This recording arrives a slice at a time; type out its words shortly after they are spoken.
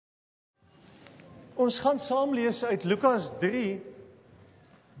Ons gaan saam lees uit Lukas 3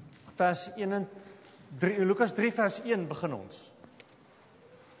 vers 1 en 3, Lukas 3 vers 1 begin ons.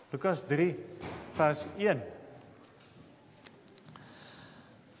 Lukas 3 vers 1.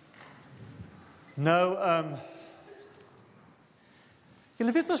 Nou,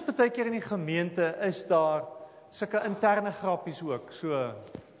 julle weet mos baie keer in die gemeente is daar sulke interne grappies ook,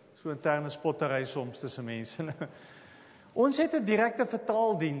 so interne spottery soms tussen mense. Ons het 'n direkte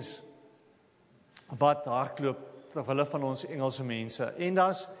vertaaldiens wat hardloop terwyl van ons Engelse mense. En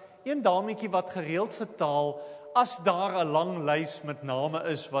daar's een dametjie wat gereeld vertaal as daar 'n lang lys met name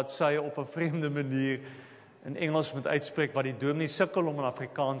is wat sy op 'n vreemde manier in Engels moet uitspreek wat die dominee sukkel om in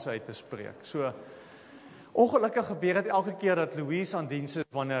Afrikaans uit te spreek. So ongelukkig gebeur dit elke keer dat Louise aan diens is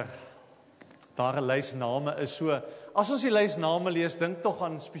wanneer daar 'n lys name is. So as ons die lys name lees, dink tog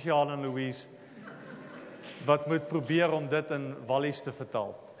aan spesiaal aan Louise wat moet probeer om dit in Wallis te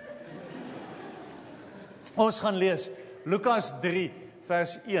vertaal. Ons gaan lees Lukas 3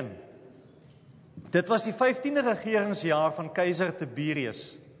 vers 1. Dit was die 15de regeringsjaar van keiser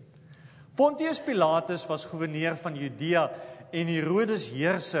Tiberius. Pontius Pilatus was goewerneur van Judea en Herodes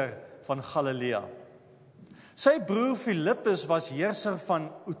heerser van Galilea. Sy broer Philippus was heerser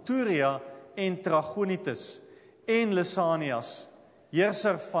van Iturea en Trachonitis en Lysanias,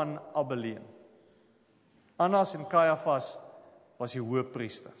 heerser van Abilene. Annas en Caiaphas was die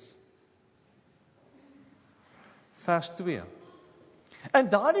hoëpriesters. Vers 2. In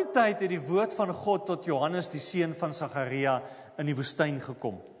daardie tyd het die woord van God tot Johannes die seun van Sagaria in die woestyn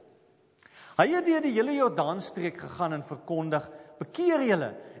gekom. Hy het deur die hele Jordaanstreek gegaan en verkondig: bekeer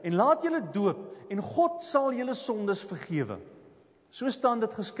julle en laat julle doop en God sal julle sondes vergewe. So staan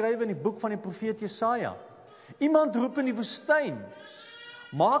dit geskrywe in die boek van die profeet Jesaja. Iemand roep in die woestyn: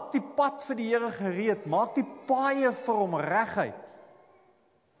 maak die pad vir die Here gereed, maak die paaie vir hom reguit.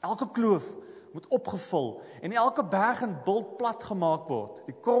 Elke kloof moet opgevul en elke berg en bult plat gemaak word.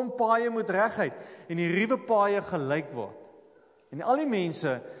 Die krompaaie moet reguit en die ruwe paaie gelyk word. En al die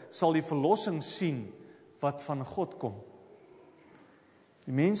mense sal die verlossing sien wat van God kom.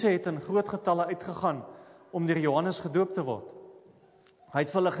 Die mense het in groot getalle uitgegaan om deur Johannes gedoop te word. Hy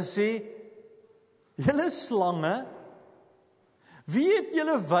het vir hulle gesê: julle slange, wie het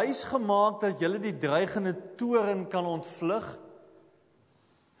julle wys gemaak dat julle die dreigende toorn kan ontvlug?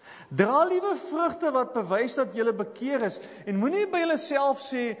 Dra liewe vrugte wat bewys dat julle bekeer is, en moenie by julle self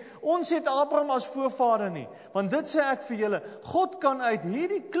sê, ons het Abraham as voorvader nie, want dit sê ek vir julle, God kan uit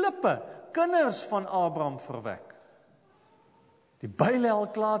hierdie klippe kinders van Abraham verwek. Die byle hel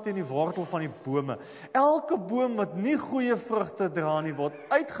klaar teen die wortel van die bome. Elke boom wat nie goeie vrugte dra nie, word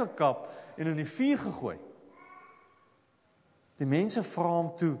uitgekap en in die vuur gegooi. Die mense vra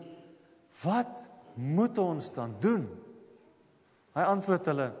hom toe: wat moet ons dan doen? Hy antwoord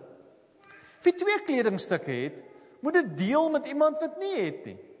hulle: wie 2 kledingstukke het, moet dit deel met iemand wat nie het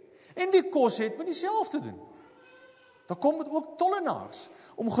nie. En wie kos het, moet dieselfde doen. Dan kom dit ook tollenaars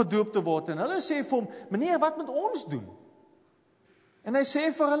om gedoop te word, en hulle sê vir hom: meneer, wat moet ons doen? En hy sê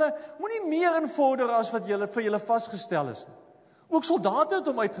vir hulle: moenie meer invorder as wat vir julle vasgestel is nie. Ook soldate het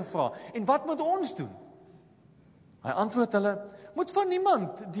hom uitgevra: en wat moet ons doen? Hy antwoord hulle: moet van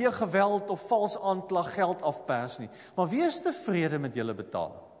niemand deur geweld of vals aanklag geld afpers nie, maar wees tevrede met julle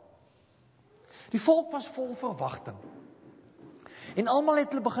betaling. Die volk was vol verwagting. En almal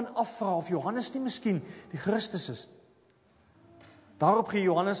het hulle begin afvra of Johannes nie miskien die Christus is. Daarop gee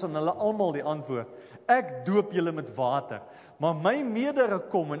Johannes aan hulle almal die antwoord: ek doop julle met water, maar my meerdere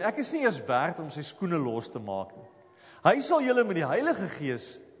kom en ek is nie eers werd om sy skoene los te maak nie. Hy sal julle met die Heilige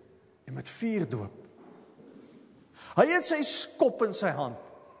Gees en met vuur doop. Hy het sy skop in sy hand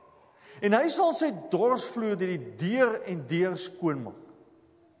en hy sal sy dorsvloer deur die deur en deur skoonmaak.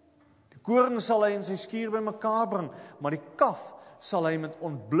 Die koring sal hy in sy skuur bymekaar bring, maar die kaf sal hy met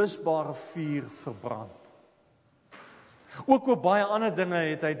onblusbare vuur verbrand. Ook op baie ander dinge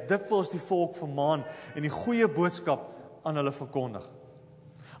het hy dikwels die volk vermaan en die goeie boodskap aan hulle verkondig.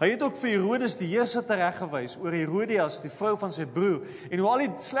 Hy het ook vir Herodes die heerser tereggewys oor Herodias, die vrou van sy broer, en hoe al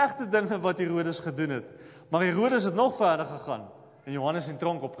die slegte dinge wat Herodes gedoen het. Maar Herodes het nog verder gegaan en Johannes in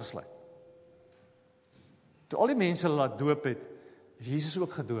tronk opgesluit. Toe al die mense hulle laat doop het, is Jesus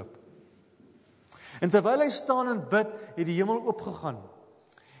ook gedoop. En terwyl hy staan en bid, het die hemel oopgegaan.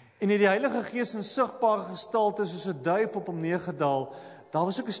 En het die Heilige Gees in sigbare gestalte soos 'n duif op hom neergedaal. Daar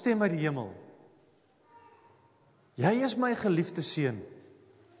was ook 'n stem uit die hemel: jy is my geliefde seun,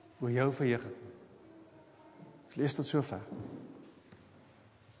 oor jou verheug ek. Ek lees tot sover.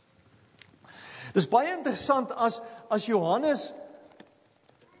 Dis baie interessant as Johannes,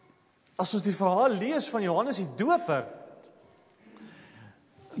 as ons die verhaal lees van Johannes die Doper,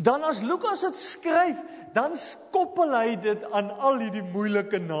 dan as Lukas dit skryf, dan koppel hy dit aan al die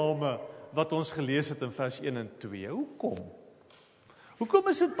moeilike name wat ons gelees het in vers 1 en 2. Hoekom? Hoekom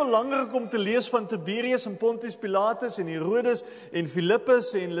is dit belangrik om te lees van Tiberius en Pontius Pilatus en Herodes en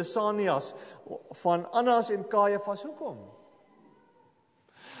Filippus en Lysanias, van Annas en Kajafas? Hoekom?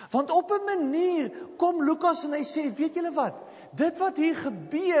 Want op 'n manier kom Lukas en hy sê, weet julle wat? Dit wat hier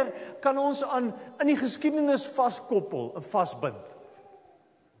gebeur, kan ons in die geskiedenis vaskoppel en vasbind.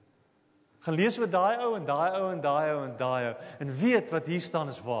 Gaan lees oor daai ou en daai ou en daai ou en daai ou en weet wat hier staan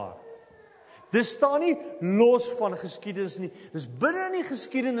is waar. Dit staan nie los van geskiedenis nie. Dis binne in die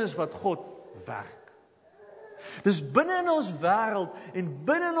geskiedenis wat God werk. Dis binne in ons wêreld en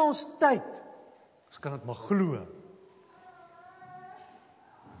binne in ons tyd. Ons kan dit maar glo.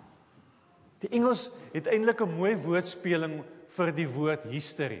 Die Engels het eintlik 'n mooi woordspeling vir die woord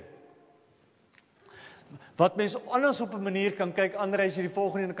history. Wat mense anders op 'n manier kan kyk, ander as jy die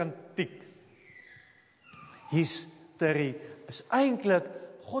volgende een kan tik. History is eintlik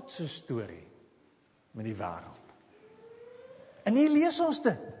God se storie met die wêreld. En hier lees ons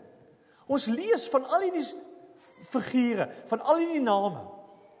dit. Ons lees van al die figure, van al die name.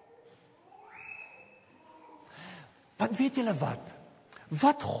 Want weet julle wat?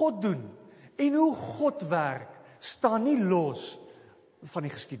 Wat God doen en hoe God werk, staan nie los van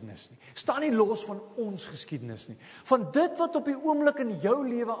die geskiedenis nie. Staan nie los van ons geskiedenis nie. Van dit wat op die oomblik in jou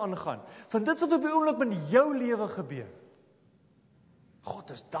lewe aangaan. Van dit wat op die oomblik in jou lewe gebeur. God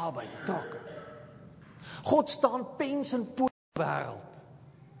is daarbey betrokke. God staan pens en poot in die wêreld.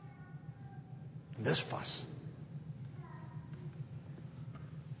 En dis vas.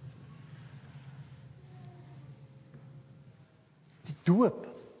 Die doop.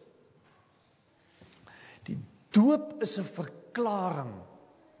 Die doop is 'n verklaring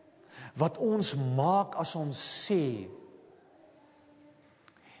wat ons maak as ons sê,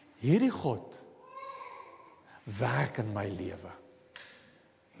 hierdie God werk in my lewe.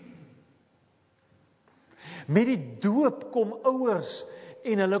 Met die doop kom ouers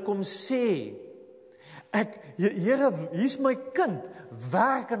en hulle kom sê, Here, hier's my kind,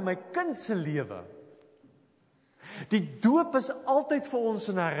 werk in my kind se lewe. Die doop is altyd vir ons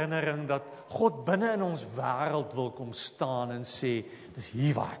 'n herinnering dat God binne in ons wêreld wil kom staan en sê, dis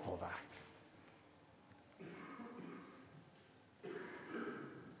hier waar ek wil werk.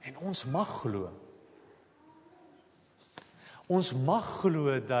 En ons mag glo. Ons mag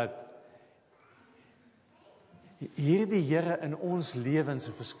glo dat hierdie Here in ons lewens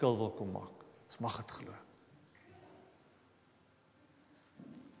 'n verskil wil kom maak. Ons mag dit glo.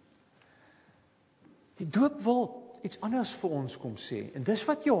 Die doop wil iets anders vir ons kom sê. En dis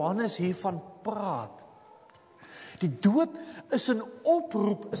wat Johannes hiervan praat. Die doop is 'n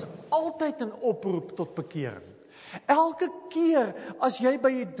oproep, is altyd 'n oproep tot bekering. Elke keer as jy by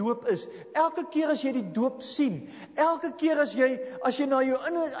die doop is, elke keer as jy die doop sien, elke keer as jy na jou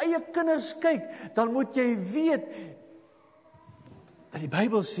eie kinders kyk, dan moet jy weet dat die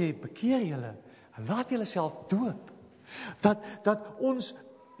Bybel sê, bekeer julle en laat julle self doop. Dat ons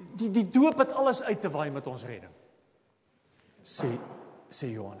die doop het alles uit te waai met ons redding. Sê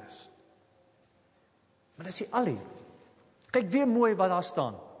Johannes. Maar dis nie al nie. Kyk weer mooi wat daar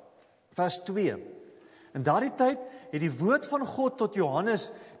staan. Vers 2. In daardie tyd het die woord van God tot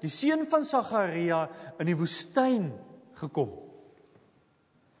Johannes, die seun van Sagaria, in die woestyn gekom.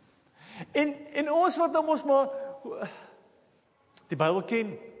 En ons wat nou ons maar die Bybel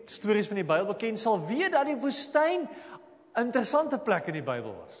ken, stories van die Bybel ken, sal weet dat die woestyn 'n interessante plek in die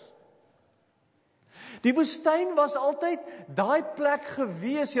Bybel was. Die woestyn was altyd daai plek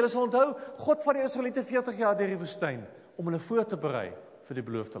gewees. Julle sal onthou, God van die Israeliete 40 jaar deur die woestyn om hulle voor te berei vir die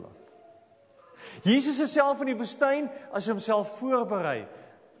beloofde land. Jesus is self in die woestyn as hy homself voorberei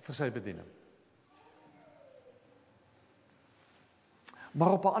vir sy bediening.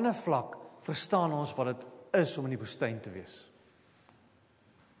 Maar op 'n ander vlak verstaan ons wat dit is om in die woestyn te wees.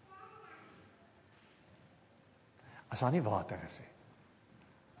 As daar nie water is nie.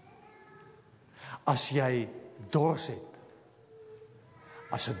 As jy dors het.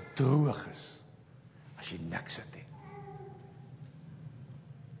 As dit droog is. As jy niks het nie.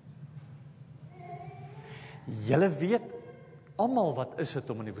 Julle weet almal wat is dit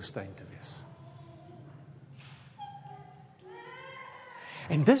om in die woestyn te wees.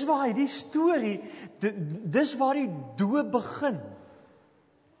 En dis waar hy die storie, dis waar die doop begin.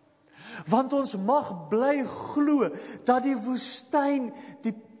 Want ons mag bly glo dat die woestyn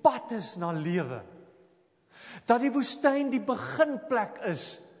die pad is na lewe. Dat die woestyn die beginplek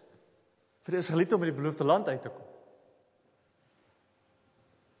is vir die Israeliete om in die beloofde land uit te kom.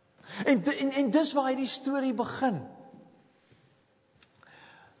 En dis waar hy die storie begin.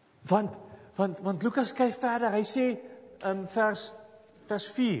 Want Lukas kyk verder, hy sê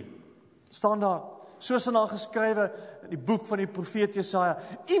vers 4, staan daar, soos in al geskrywe in die boek van die profeet Jesaja,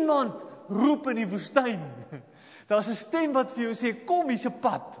 iemand roep in die woestyn. Daar's 'n stem wat vir jou sê, kom, hier's 'n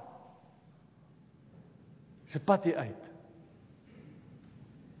pad. Hier's 'n pad hier uit.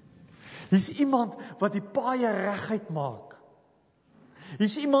 Hier's iemand wat die paaie reguit maak.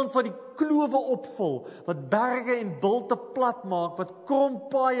 Hier's iemand wat die klowe opvul, wat berge en bulte plat maak, wat krom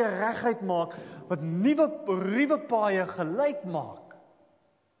paaie reguit maak, wat ruwe paaie gelyk maak.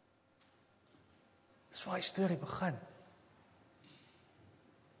 Dis waar die storie begin.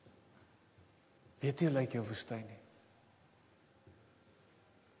 Weet jy hoe lyk jou woestyn nie?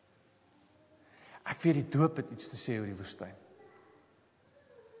 Ek weet die doop het iets te sê oor die woestyn.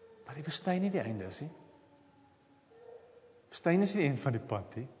 Dat die woestyn nie die einde is nie. Woestyn is nie die einde van die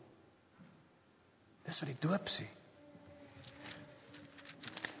pad nie. Dis wat die doop sê.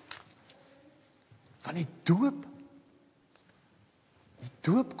 Van die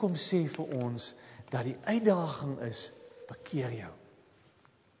doop kom sê vir ons dat die uitdaging is, bekeer jou.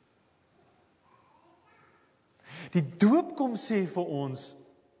 Die doop kom sê vir ons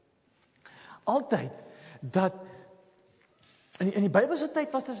altyd dat in die Bybelse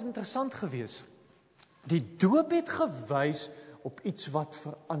tyd was dit interessant geweest. Die doop het gewys op iets wat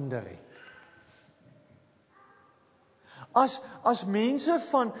verander het. As mense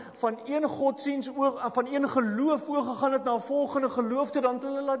van een godsdiens van een geloof oorgegaan het na 'n volgende geloof toe, dan het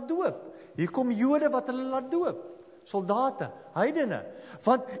hulle laat doop. Hier kom Jode wat hulle laat doop. Soldate, heidene,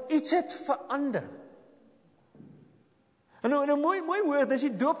 want iets het verander. En nou mooi woord, dis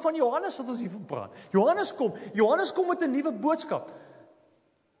die doop van Johannes wat ons hiervan praat. Johannes kom met 'n nuwe boodskap.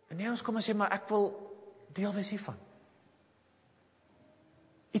 En nie ons kom en sê, maar ek wil deel wees hiervan.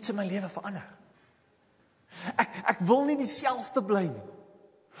 Iets in my lewe verander. Ek wil nie dieselfde bly nie.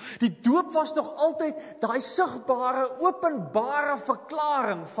 Die doop was nog altyd daai sigbare, openbare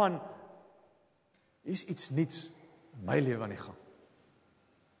verklaring van hier's iets nuuts in my lewe aan die gang.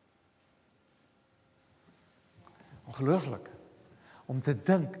 Ongelooflik om te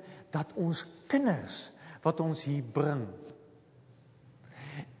dink dat ons kinders wat ons hier bring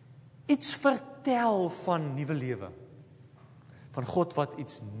iets vertel van nuwe lewe, van God wat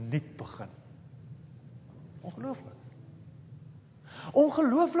iets nuut begin. Ongelooflik.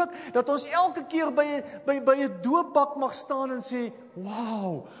 Ongelooflik dat ons elke keer by 'n doopbak mag staan en sê,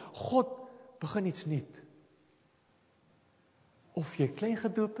 "Wow, God begin iets nuut." Of jy klein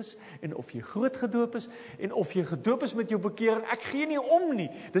gedoop is, en of jy groot gedoop is, en of jy gedoop is met jou bekering, ek gee nie om nie.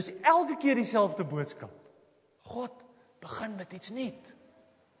 Dis elke keer dieselfde boodskap. God begin met iets nuut.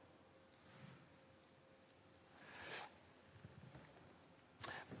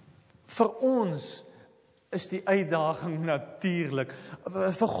 Vir ons is die uitdaging natuurlik.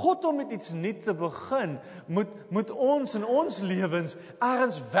 Vir God om met iets nuut te begin, moet ons in ons lewens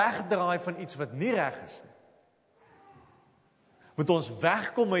ergens wegdraai van iets wat nie reg is nie. Moet ons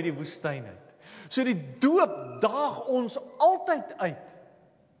wegkom uit die woestyn uit. So die doop daag ons altyd uit.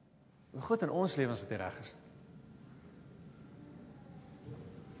 Hoe goed in ons lewens wat nie reg is nie.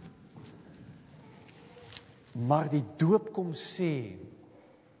 Maar die doop kom sê,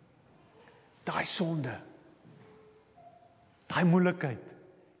 daai sonde, daai moeilikheid,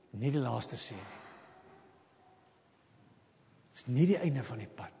 nie die laaste sê nie. Dis nie die einde van die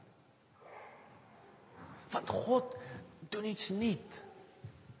pad. Want God doen iets nuut.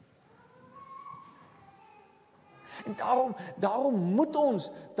 En daarom moet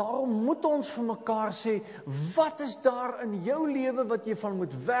ons vir mekaar sê, wat is daar in jou lewe wat jy van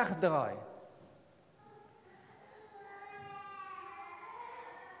moet wegdraai?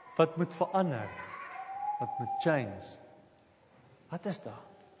 Wat moet verander? Wat moet change? Wat is daar?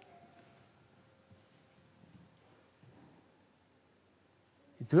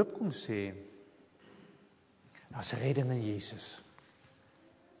 Die doop kom sê, daar's redding in Jesus.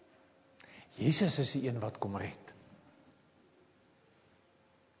 Jesus is die een wat kom red.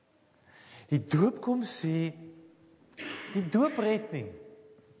 Die doop kom sê, die doop red nie.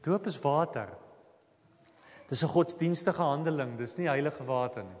 Doop is water. Dis 'n godsdienstige handeling, dis nie heilige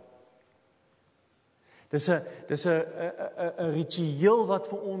water nie. Dis 'n ritueel wat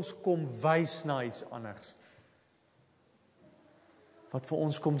vir ons kom wys na iets anders. Wat vir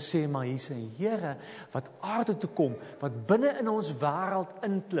ons kom sê, maar hier's 'n Here wat aarde toe kom, wat binne in ons wêreld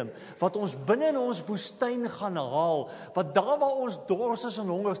inklim, wat ons binne in ons woestyn gaan haal, wat daar waar ons dors is en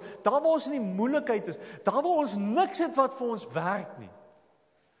honger is, daar waar ons in die moeilikheid is, daar waar ons niks het wat vir ons werk nie,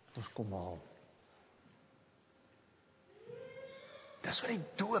 wat ons kom haal. Dis wat die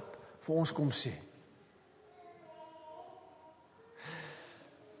doop vir ons kom sê.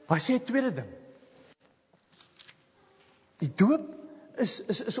 Maar hy sê 'n tweede ding. Die doop is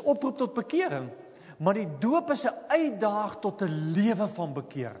 'n oproep tot bekering, maar die doop is 'n uitdaag tot 'n lewe van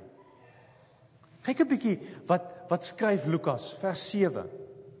bekering. Kyk 'n bietjie wat skryf Lukas, vers 7.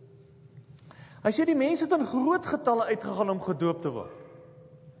 Hy sê die mense het in groot getalle uitgegaan om gedoop te word.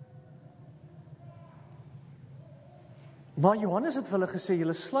 Maar Johannes het vir hulle gesê,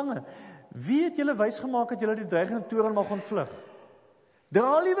 julle slange, wie het julle wys gemaak dat julle die dreigende toren mag ontvlug?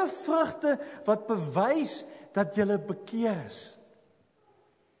 Dra liewe vrugte wat bewys dat julle bekeer is.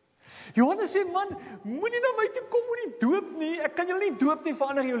 Johannes sê, man, moenie na my toe kom oor die doop nie, ek kan julle nie doop nie,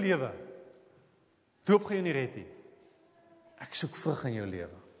 verander jou lewe. Doop gaan jou nie red nie. Ek soek vrug in jou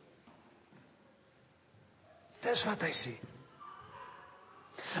lewe. Dis wat hy sê.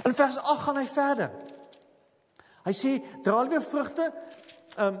 In vers 8 gaan hy verder. Hy sê, dra liewe vrugte,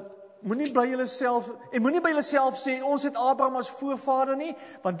 moenie by julleself sê, ons het Abraham as voorvader nie,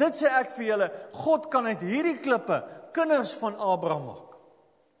 want dit sê ek vir julle, God kan uit hierdie klippe kinders van Abraham maak.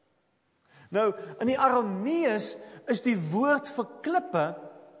 Nou, in die Aramees is die woord vir klippe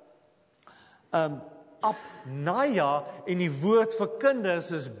apnaya en die woord vir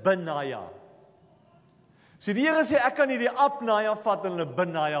kinders is binaya. So die Here sê, ek kan nie die apnaya vat en hulle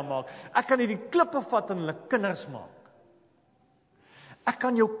binaya maak. Ek kan nie die klippe vat en hulle kinders maak. Ek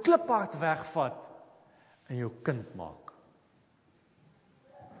kan jou kliphart wegvat en jou kind maak.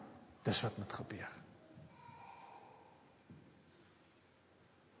 Dis wat moet gebeur.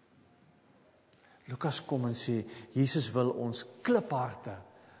 Lukas kom en sê, Jesus wil ons klipharte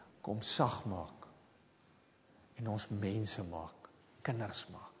kom sag maak en ons mense maak, kinders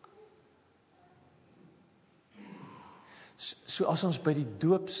maak. So as ons by die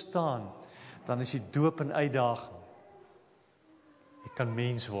doop staan, dan is die doop 'n uitdaging. Jy kan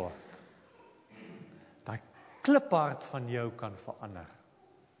mens word. Daai kliphart van jou kan verander.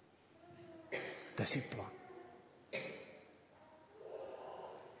 Dis die plan.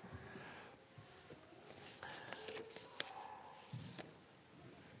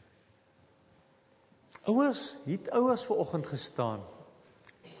 Ouers vanoggend gestaan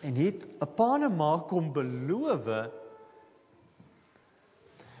en het 'n pa en 'n ma kom beloof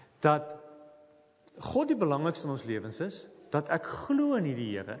dat God die belangrikste in ons lewens is, dat ek glo in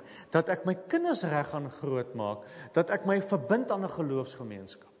die Here, dat ek my kinders reg gaan grootmaak, dat ek my verbind aan 'n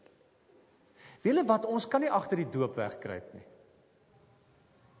geloofsgemeenskap. Weet julle wat, ons kan nie agter die doop wegkruip nie.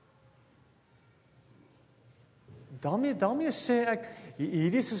 Daarmee sê ek,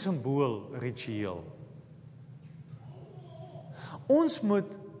 hierdie is 'n simbool, ritueel. Ons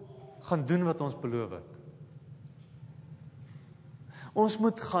moet gaan doen wat ons beloof het. Ons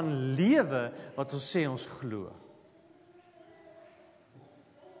moet gaan lewe wat ons sê ons glo.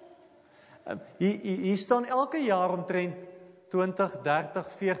 Hier staan elke jaar omtrent 20,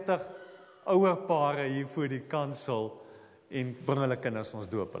 30, 40 ouer pare hier voor die kansel en bring hulle kinders ons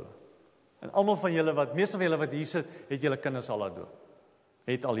doop hulle. En almal van julle meeste van julle wat hier sit, het julle kinders al laat doop.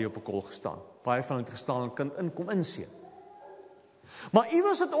 Het al hier op 'n kol gestaan. Baie van hulle het gestaan en kind inkom inseën. Maar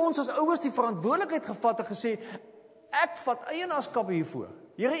iewers het ons as ouers die verantwoordelikheid gevat en gesê, ek vat eienaarskap hiervoor.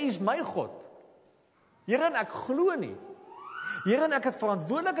 Here, U is my God. Here, en ek glo nie. Here, en ek het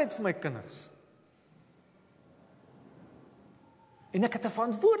verantwoordelikheid vir my kinders. En ek het 'n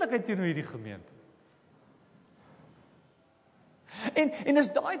verantwoordelikheid teenoor hierdie gemeente. En is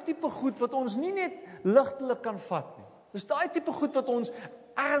daai tipe goed wat ons nie net ligtelik kan vat nie. Dis daai tipe goed wat ons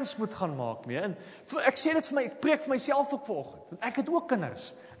erns moet gaan maak mee. En ek sê dit vir my, ek preek vir myself ook vanoggend. Ek het ook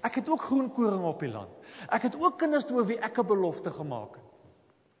kinders. Ek het ook groen koring op die land. Ek het ook kinders teenoor wie ek 'n belofte gemaak het.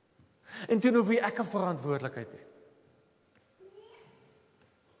 En teenoor wie ek 'n verantwoordelikheid het.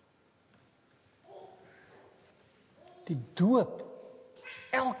 Die doop.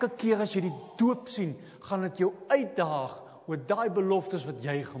 Elke keer as jy die doop sien, gaan dit jou uitdaag oor daai beloftes wat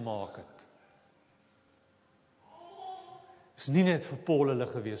jy gemaak het. Is nie net vir Paul hulle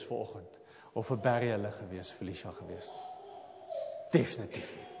gewees vanoggend, of vir Barry hulle gewees, Felicia gewees.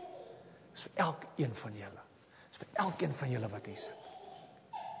 Definitief nie. Is vir elkeen van julle. Is vir elkeen van julle wat hier sit.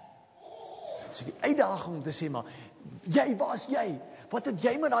 So die uitdaging om te sê, maar, jy, waar is jy? Wat het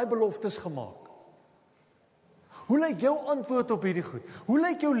jy met daai beloftes gemaak? Hoe lyk jou antwoord op hierdie goed? Hoe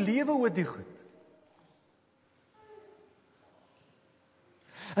lyk jou lewe oor die goed?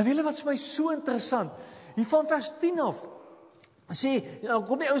 En weet julle wat vir my so interessant? Hier van vers 10 af, sê, nou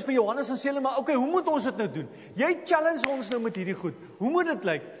kom die ouens by Johannes en sê hulle, maar okay, hoe moet ons dit nou doen? Jy challenge ons nou met hierdie goed. Hoe moet dit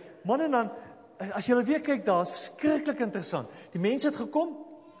lyk? Man, en dan, as julle weer kyk daar, is verskriklik interessant. Die mense het gekom,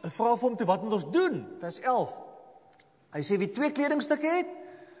 en vra vir hom toe, wat moet ons doen? Vers 11. Hy sê, wie 2 kledingstukke het,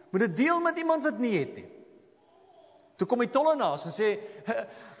 moet dit deel met iemand wat nie het nie. Toe kom die tollenaars en sê,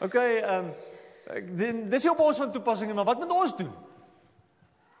 okay, dis nie op ons van toepassing, maar wat moet ons doen?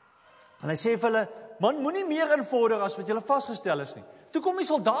 En hy sê vir hulle, man, moenie meer invorder as wat julle vasgestel is nie. Toe kom die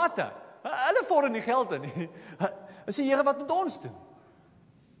soldate, hulle vorder nie geld in nie. Hy sê, Here, wat moet ons doen?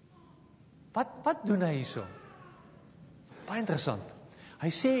 Wat doen hy hierso? Baie interessant. Hy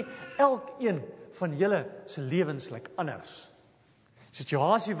sê, elkeen van julle se lewens lyk anders.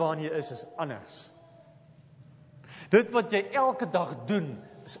 Situasie waarin jy is anders. Dit wat jy elke dag doen,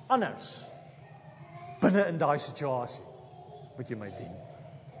 is anders. Binne in daai situasie, moet jy my dien.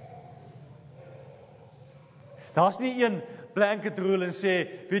 Daar's nie een blanket rule en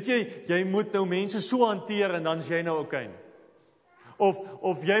sê, weet jy moet nou mense so hanteer en dan is jy nou okay.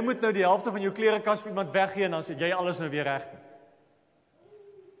 Of jy moet nou die helfte van jou klerekas vir iemand weggee en dan sê jy alles nou weer reg.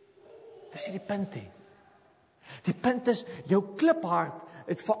 Dis nie die punt nie. Die punt is, jou kliphart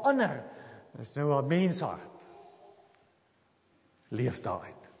het verander. Dit is nou 'n menshart. Leef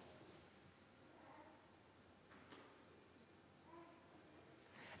daaruit.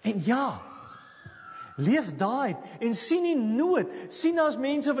 En ja, leef daaruit en sien die nood. Sien as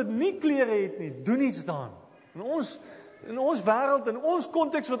mense wat nie klere het nie, doen iets daaraan. In ons wêreld, in ons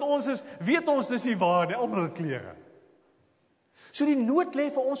konteks wat ons is, weet ons dis nie waar nie, almal het klere. So die nood lê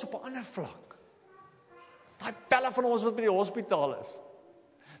vir ons op 'n ander vlak. Daai pelle van ons wat by die hospitaal is.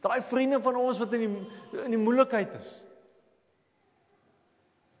 Daai vriende van ons wat in die moeilikheid is.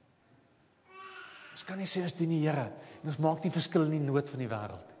 Ons kan nie sê ons dien die Here en ons maak nie verskil in die nood van die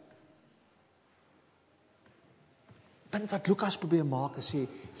wêreld. Punt wat Lukas probeer maak is sê,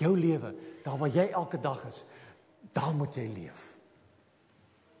 jou lewe, daar waar jy elke dag is, daar moet jy leef.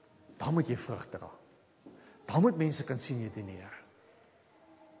 Daar moet jy vrug dra. Daar moet mense kan sien jy dien die Here.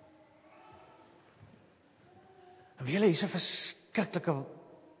 En wie is 'n verskriklike,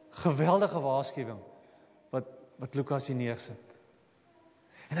 geweldige waarskuwing wat Lukas hier neersit.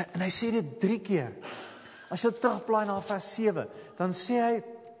 En hy sê dit 3 keer. As jy terugplaai na vers 7, dan sê hy,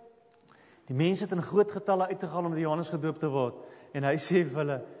 die mense het in groot getalle uitgegaan om die Johannes gedoop te word. En hy sê vir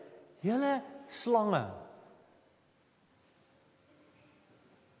hulle, julle slange.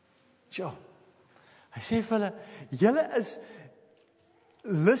 Tja, hy sê vir hulle, julle is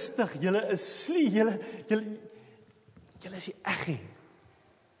lustig, julle is slie, julle is die eggie.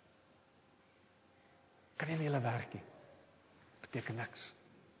 Kan nie meer julle werk nie. Beteken niks.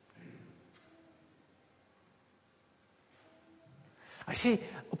 Hy sê,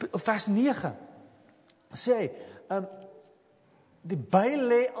 op vers 9, sê hy, die byl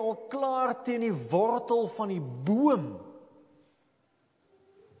lê al klaar teen die wortel van die boom.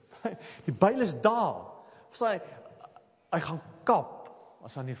 Die byl is daar. Sê hy gaan kap,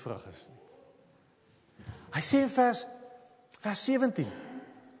 as hy nie vrug is nie. Hy sê in vers 17,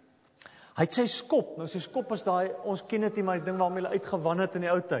 hy het sy skop, nou sy skop is daai, ons ken dit nie, maar die ding waarmee hulle uitgewan het in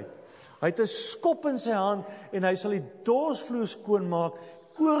die ou tyd. Hy het 'n skop in sy hand en hy sal die dorsvloer skoon maak,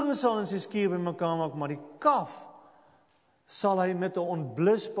 koring sal in sy skuur bymekaar maak, maar die kaf sal hy met 'n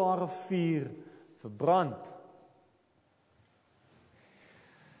onblusbare vuur verbrand.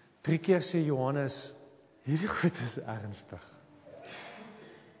 3 keer sê Johannes, hierdie goed is ernstig.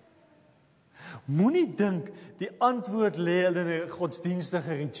 Moenie dink die antwoord lê in 'n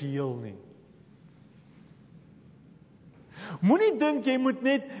godsdienstige ritueel nie. Moenie dink jy moet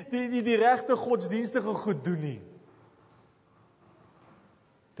net die regte godsdienstige goed doen nie.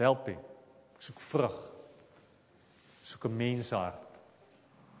 Dit help nie. Ek soek vrug. Ek soek 'n menshart.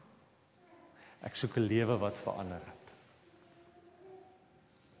 Ek soek 'n lewe wat verander het.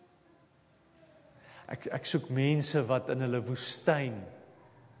 Ek soek mense wat in hulle woestyn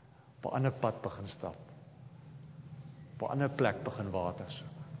op 'n ander pad begin stap. Op 'n ander plek begin water soek.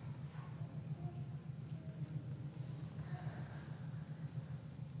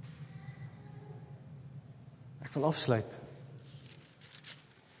 Ek wil afsluit.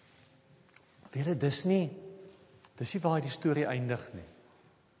 Weet jy, dis nie waar die storie eindig nie.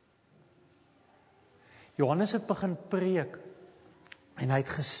 Johannes het begin preek en hy het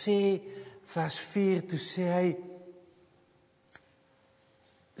gesê, vers 4, toe sê hy,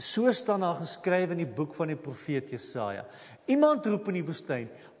 so staan daar geskryf in die boek van die profeet Jesaja. Iemand roep in die woestyn,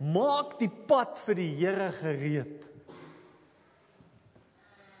 maak die pad vir die Here gereed.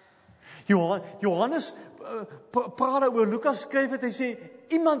 Johannes praat oor, Lukas skryf het, hy sê,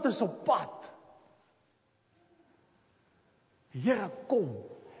 iemand is op pad. Die Here kom.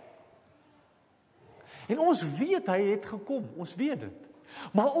 En ons weet hy het gekom, ons weet dit.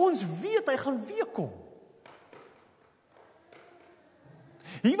 Maar ons weet hy gaan weer kom.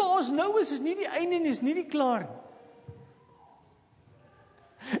 Hier waar ons nou is nie die einde en is nie die klaar.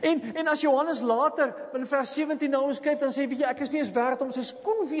 En as Johannes later in vers 17 na ons skryf, dan sê, weet jy, ek is nie eens werd om sy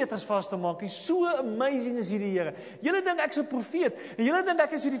skoenveters vas te maak nie. So amazing is hierdie Here. Julle dink ek is 'n profeet, en julle dink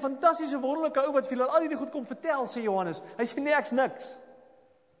ek is hierdie fantastiese wonderlike ou wat vir julle al hierdie goed kom vertel, sê Johannes. Hy sê nee, ek's niks.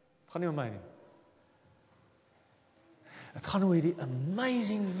 Het gaan nie om my nie. Het gaan oor hierdie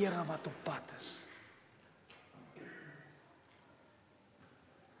amazing Here wat op pad is.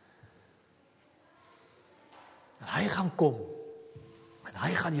 En hy gaan kom. En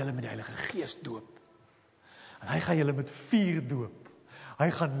hy gaan julle met die Heilige Gees doop. En hy gaan julle met vuur doop. Hy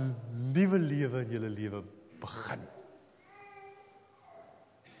gaan nuwe lewe in julle lewe begin.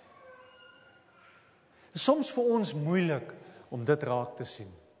 Soms vir ons moeilik om dit raak te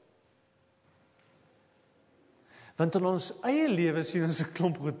sien. Want in ons eie lewe sien ons 'n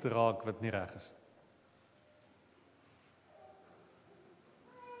klomp goed raak wat nie reg is.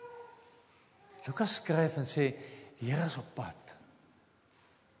 Lukas skryf en sê, die Here is op pad.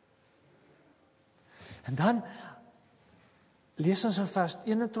 En dan lees ons in vers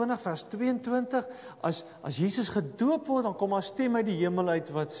 21, vers 22, as Jesus gedoop word, dan kom 'n stem uit die hemel uit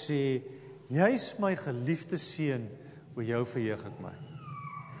wat sê, jy is my geliefde seun, oor jou verheug ek my.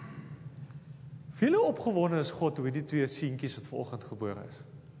 Vele opgewonde is God oor die twee seentjies wat vanoggend gebore is.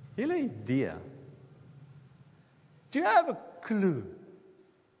 Julle idee? Do you have a clue?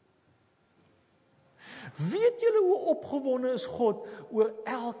 Weet julle hoe opgewonde is God oor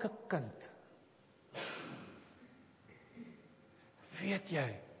elke kind? Weet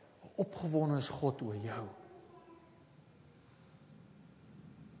jy, hoe opgewonde is God oor jou?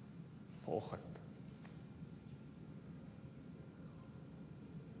 Vanoggend.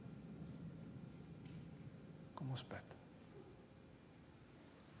 Kom ons bid.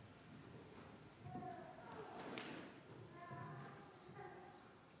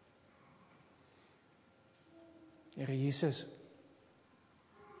 Here Jesus,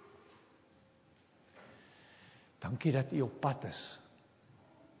 dankie dat U op pad is.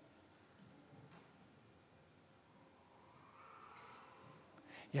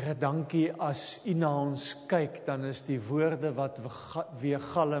 Here, dankie as U na ons kyk, dan is die woorde wat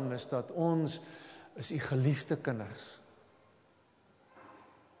weergalm is, dat ons is U geliefde kinders.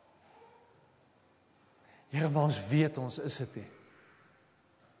 Here, maar ons weet ons is dit nie.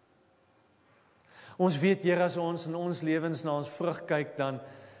 Ons weet, Here, as ons in ons lewens na ons vrug kyk, dan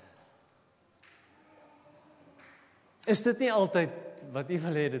is dit nie altyd wat U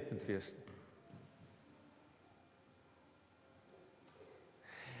wil hê dit moet wees nie.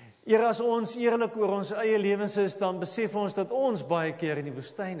 Here, as ons eerlik oor ons eie lewens is, dan besef ons dat ons baie keer in die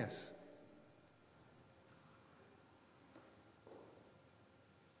woestyn is.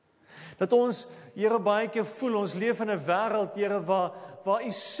 Dat ons, Here, baie keer voel, ons leef in 'n wêreld, Here, waar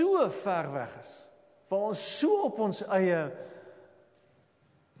U so ver weg is. Waar ons so op ons eie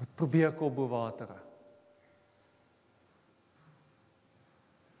moet probeer kop bo water.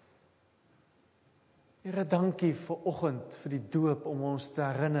 Here, dankie vir oggend, vir die doop, om ons te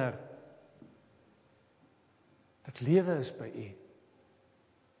herinner dat lewe is by U.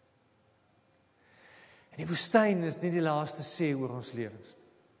 En die woestyn is nie die laaste sê oor ons lewens.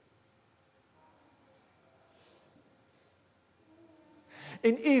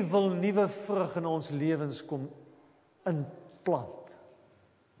 En U wil nuwe vrug in ons lewens kom inplant.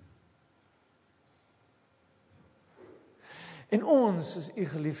 En ons is U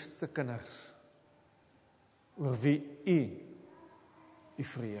geliefde kinders, oor wie U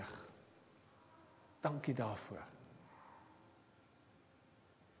verheug. Dankie daarvoor.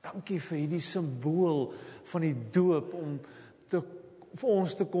 Dankie vir hierdie simbool van die doop, om vir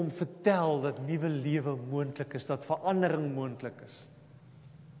ons te kom vertel dat nuwe lewe moontlik is, dat verandering moontlik is.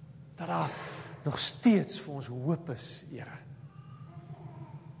 Dat daar nog steeds vir ons hoop is, Here.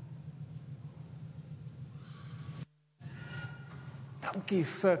 Dankie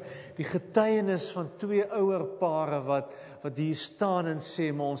vir die getuienis van twee ouer pare wat hier staan en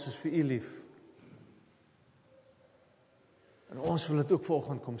sê, maar ons is vir U lief. En ons wil dit ook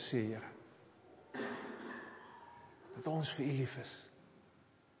vanoggend kom sê, Here. Dat ons vir U lief is.